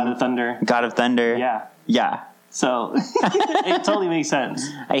 God of Thunder. Yeah. Yeah. So it totally makes sense.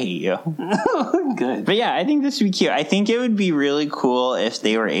 I hate you. Good. But yeah, I think this would be cute. I think it would be really cool if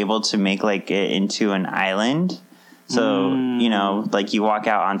they were able to make like it into an island. So, you know, like you walk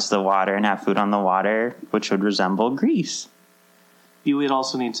out onto the water and have food on the water, which would resemble Greece. You would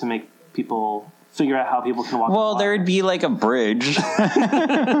also need to make people figure out how people can walk. Well, there would be like a bridge.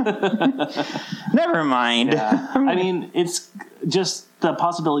 Never mind. Yeah. I mean, it's just the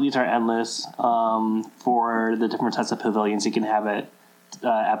possibilities are endless for the different types of pavilions you can have at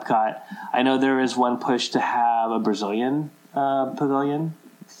Epcot. I know there is one push to have a Brazilian pavilion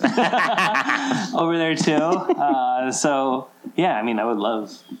over there too. So yeah, I mean, I would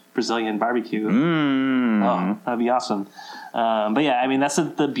love Brazilian barbecue. Oh, that'd be awesome. But yeah, I mean, that's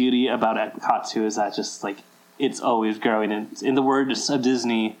the beauty about Epcot too, is that just like it's always growing. And in the words of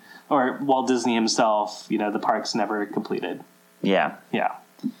Disney or Walt Disney himself, you know, the park's never completed. Yeah. Yeah.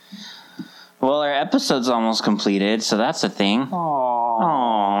 Well, our episode's almost completed, so that's a thing.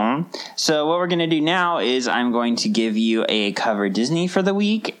 Aww. So what we're going to do now is I'm going to give you a Cover Disney for the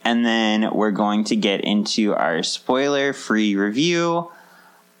week, and then we're going to get into our spoiler-free review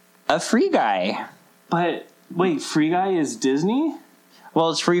of Free Guy. But wait, Free Guy is Disney? Well,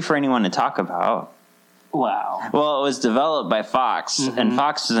 it's free for anyone to talk about. Wow. Well, it was developed by Fox, and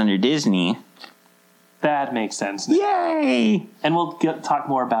Fox is under Disney. That makes sense. Yay! And we'll talk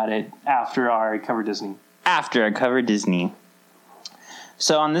more about it after our Cover Disney. After our Cover Disney.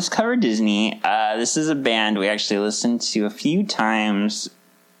 So on this Cover Disney, this is a band we actually listened to a few times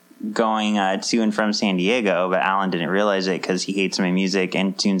going to and from San Diego, but Alan didn't realize it because he hates my music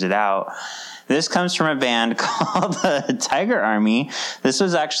and tunes it out. This comes from a band called the Tiger Army. This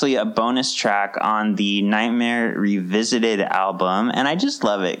was actually a bonus track on the Nightmare Revisited album, and I just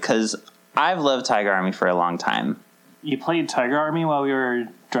love it because I've loved Tiger Army for a long time. You played Tiger Army while we were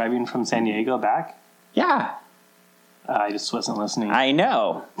driving from San Diego back? Yeah. I just wasn't listening. I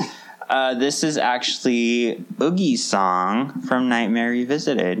know. This is actually Oogie's song from Nightmare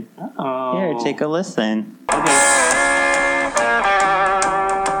Revisited. Oh. Here, take a listen. Well,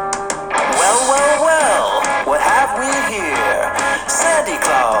 what have we here? Santa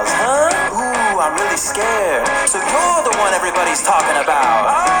Claus, huh? Ooh, I'm really scared. So you're the one everybody's talking about.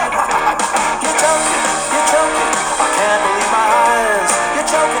 You're joking. I can't believe my eyes. You're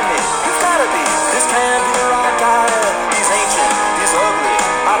joking me. You've gotta be. This can't be the right guy. He's ancient. He's ugly.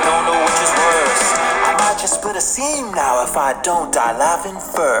 I don't know which is worse. I might just split a seam now if I don't die laughing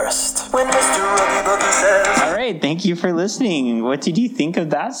first. When Mr. Oogie Boogie says... All right, thank you for listening. What did you think of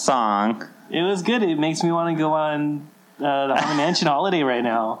that song? It was good. It makes me want to go on the Haunted Mansion holiday right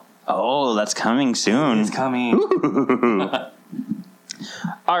now. Oh, that's coming soon. It's coming.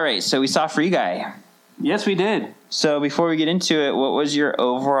 All right, so we saw Free Guy. Yes, we did. So before we get into it, what was your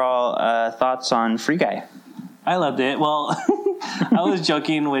overall thoughts on Free Guy? I loved it. Well, I was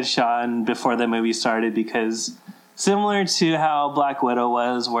joking with Shawn before the movie started because similar to how Black Widow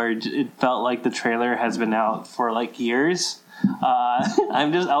was, where it felt like the trailer has been out for like years.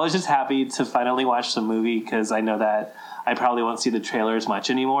 I was just happy to finally watch the movie because I know that I probably won't see the trailers much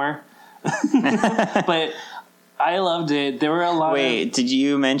anymore. But I loved it. There were a lot Wait, did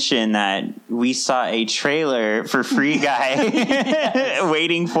you mention that we saw a trailer for Free Guy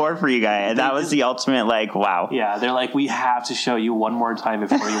waiting for Free Guy? That was the ultimate, like, wow. Yeah, they're like, we have to show you one more time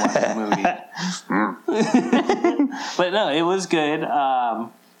before you watch the movie. But no, it was good. I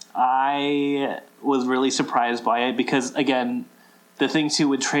was really surprised by it because, again, the thing too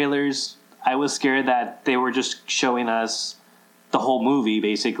with trailers, I was scared that they were just showing us the whole movie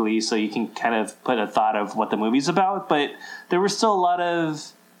basically, so you can kind of put a thought of what the movie's about. But there were still a lot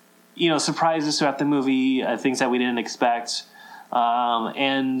of, surprises throughout the movie, things that we didn't expect.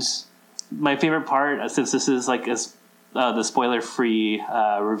 And my favorite part, since this is like the spoiler-free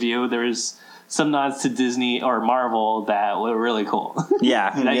review, there's some nods to Disney or Marvel that were really cool.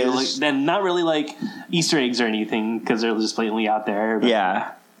 Yeah. And not really like Easter eggs or anything because they're just blatantly out there. But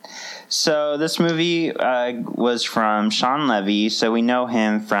yeah. So this movie was from Shawn Levy. So we know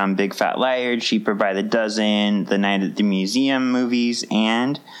him from Big Fat Liar, Cheaper by the Dozen, The Night at the Museum movies,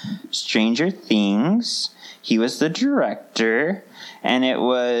 and Stranger Things. He was the director, and it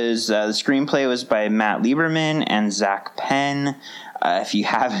was the screenplay was by Matt Lieberman and Zach Penn. If you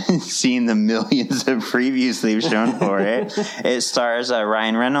haven't seen the millions of previews they've shown for it, it stars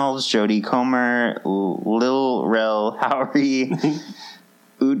Ryan Reynolds, Jodie Comer, Lil Rel Howery,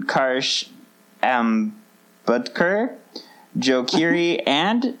 Utkarsh Ambudkar, Joe Keery,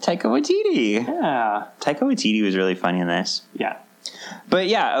 and Taika Waititi. Yeah. Taika Waititi was really funny in this. Yeah. But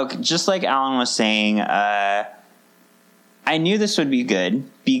yeah, okay, just like Alan was saying, I knew this would be good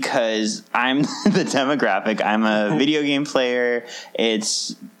because I'm the demographic. I'm a video game player.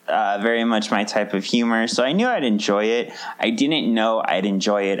 It's very much my type of humor. So I knew I'd enjoy it. I didn't know I'd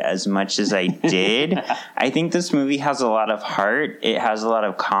enjoy it as much as I did. I think this movie has a lot of heart. It has a lot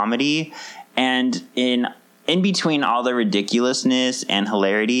of comedy. And in between all the ridiculousness and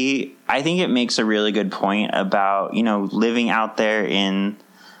hilarity, I think it makes a really good point about, living out there in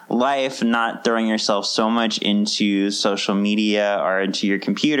life, not throwing yourself so much into social media or into your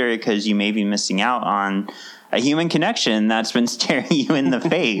computer because you may be missing out on a human connection that's been staring you in the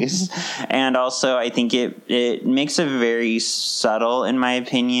face. And also, I think it makes a very subtle, in my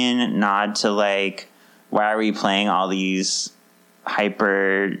opinion, nod to why are we playing all these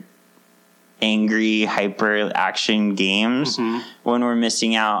hyper angry, hyper action games when we're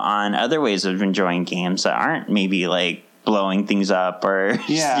missing out on other ways of enjoying games that aren't maybe blowing things up or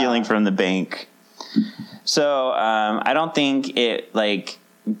stealing from the bank. So I don't think it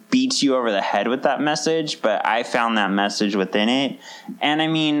beats you over the head with that message, but I found that message within it. And I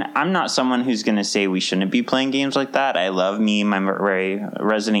mean, I'm not someone who's going to say we shouldn't be playing games like that. I love my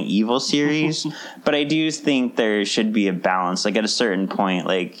Resident Evil series, but I do think there should be a balance. At a certain point,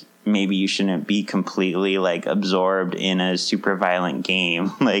 maybe you shouldn't be completely absorbed in a super violent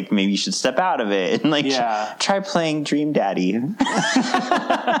game. Maybe you should step out of it and try playing Dream Daddy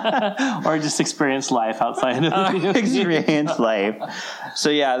or just experience life outside of experience life. So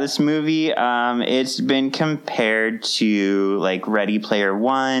yeah, this movie, it's been compared to Ready Player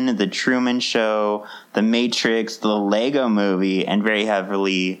One, The Truman Show, The Matrix, The Lego Movie, and very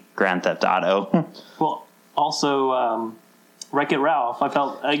heavily Grand Theft Auto. Well, also, Wreck-It Ralph. I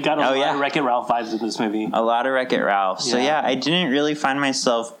got a lot of Wreck-It Ralph vibes in this movie. A lot of Wreck-It Ralph. So yeah, I didn't really find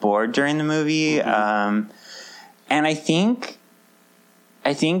myself bored during the movie. And I think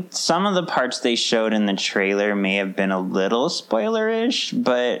some of the parts they showed in the trailer may have been a little spoilerish,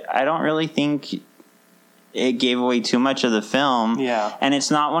 but I don't really think it gave away too much of the film. Yeah. And it's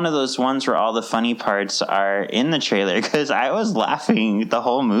not one of those ones where all the funny parts are in the trailer, because I was laughing the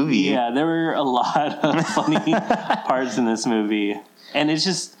whole movie. Yeah, there were a lot of funny parts in this movie. And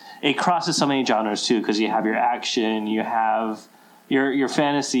it crosses so many genres too, because you have your action, you have your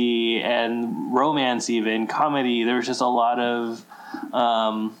fantasy and romance, even comedy. There's just a lot of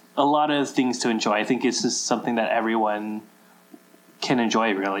things to enjoy. I think it's just something that everyone can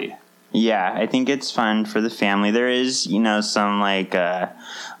enjoy, really. Yeah, I think it's fun for the family. There is, some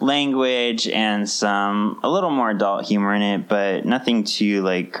language and a little more adult humor in it, but nothing too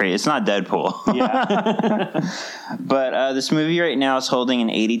crazy. It's not Deadpool. Yeah. But this movie right now is holding an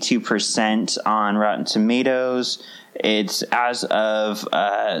 82% on Rotten Tomatoes. It's as of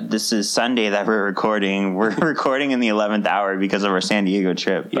this is Sunday that we're recording. We're recording in the 11th hour because of our San Diego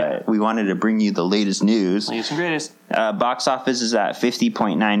trip, but we wanted to bring you the latest news. Latest and greatest. Box office is at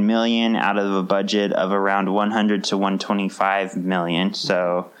 $50.9 million out of a budget of around 100 to 125 million.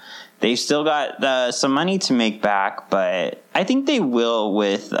 So they've still got some money to make back, but I think they will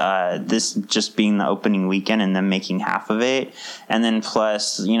with this just being the opening weekend and them making half of it. And then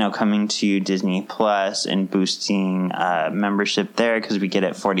plus, coming to Disney Plus and boosting membership there, because we get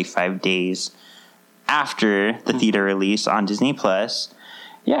it 45 days after the theater release on Disney Plus.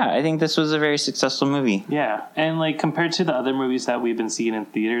 Yeah, I think this was a very successful movie. Yeah, and compared to the other movies that we've been seeing in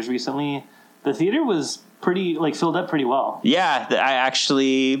theaters recently, the theater was pretty filled up pretty well. Yeah, I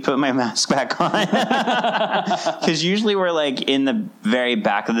actually put my mask back on because usually we're in the very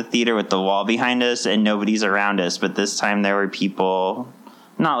back of the theater with the wall behind us and nobody's around us, but this time there were people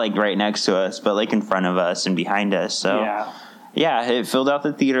not right next to us, but in front of us and behind us. So yeah, it filled out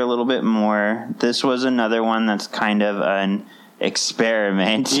the theater a little bit more. This was another one that's kind of an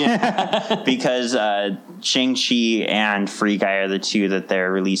experiment because Shang-Chi and Free Guy are the two that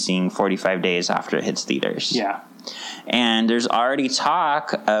they're releasing 45 days after it hits theaters. Yeah. And there's already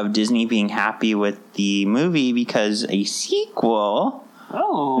talk of Disney being happy with the movie because a sequel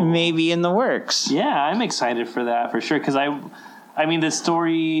may be in the works. Yeah, I'm excited for that for sure, because I I mean, the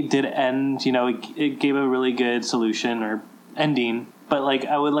story did end, it gave a really good solution or ending, but like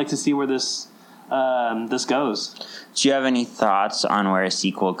I would like to see where this goes. Do you have any thoughts on where a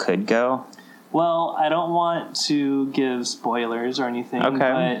sequel could go? Well, I don't want to give spoilers or anything,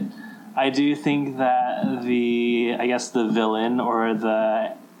 but I do think that the villain or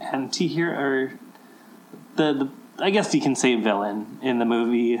the anti-hero, or the I guess you can say villain in the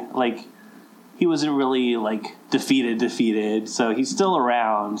movie, like, he wasn't really, like, defeated, so he's still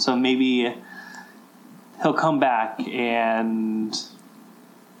around, so maybe he'll come back and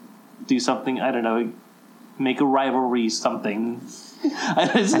do something, I don't know, make a rivalry something.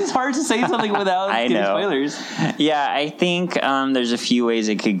 It's hard to say something without giving spoilers. Yeah, I think there's a few ways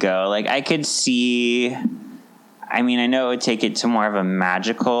it could go. Like, I could see... I mean, I know it would take it to more of a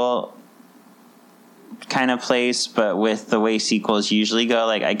magical kind of place, but with the way sequels usually go,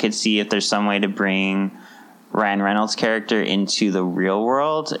 like, I could see if there's some way to bring Ryan Reynolds' character into the real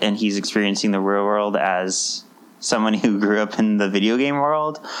world, and he's experiencing the real world as someone who grew up in the video game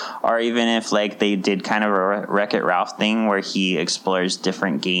world, or even if, like, they did kind of a Wreck-It Ralph thing where he explores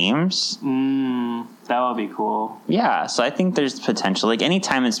different games. That would be cool. Yeah, so I think there's potential. Like,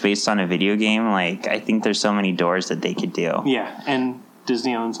 anytime it's based on a video game, like, I think there's so many doors that they could do. Yeah, and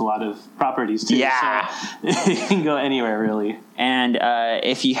Disney owns a lot of properties too. Yeah. So it can go anywhere, really. And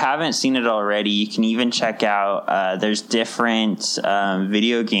if you haven't seen it already, you can even check out, there's different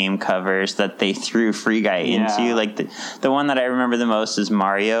video game covers that they threw Free Guy into. Like, the one that I remember the most is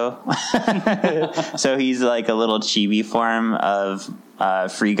Mario. So he's like a little chibi form of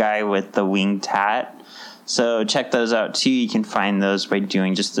Free Guy with the winged hat. So check those out too. You can find those by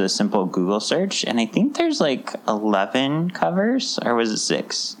doing just a simple Google search. And I think there's like 11 covers, or was it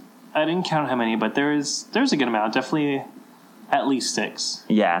 6? I didn't count how many, but there's a good amount. Definitely at least 6.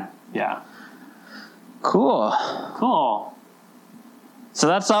 Yeah. Yeah. Cool. So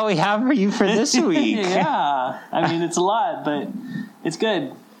that's all we have for you for this week. Yeah. I mean, it's a lot, but it's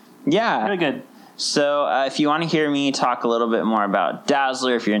good. Yeah. Really good. So if you want to hear me talk a little bit more about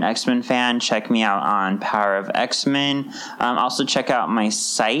Dazzler, if you're an X-Men fan, check me out on Power of X-Men. Also check out my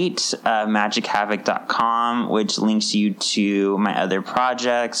site, magichavoc.com, which links you to my other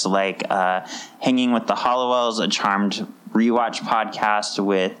projects like Hanging with the Hollowells, a Charmed rewatch podcast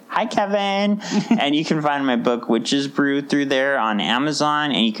with Hi Kevin. And you can find my book Witches Brew through there on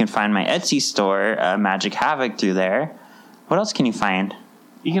Amazon, and you can find my Etsy store, Magic Havoc, through there. What else can you find?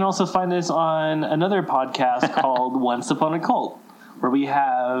 You can also find us on another podcast called Once Upon a Cult, where we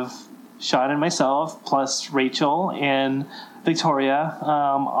have Shawn and myself, plus Rachel and Victoria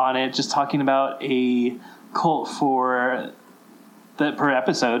on it, just talking about a cult per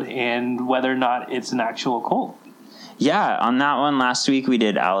episode and whether or not it's an actual cult. Yeah, on that one last week we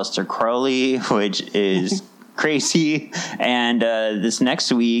did Aleister Crowley, which is crazy, and this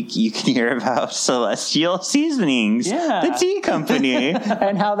next week you can hear about Celestial Seasonings, the tea company,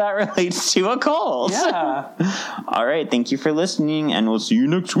 and how that relates to a cult. Yeah. All right, thank you for listening, and we'll see you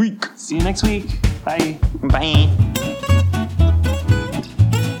next week. See you next week. Bye. Bye.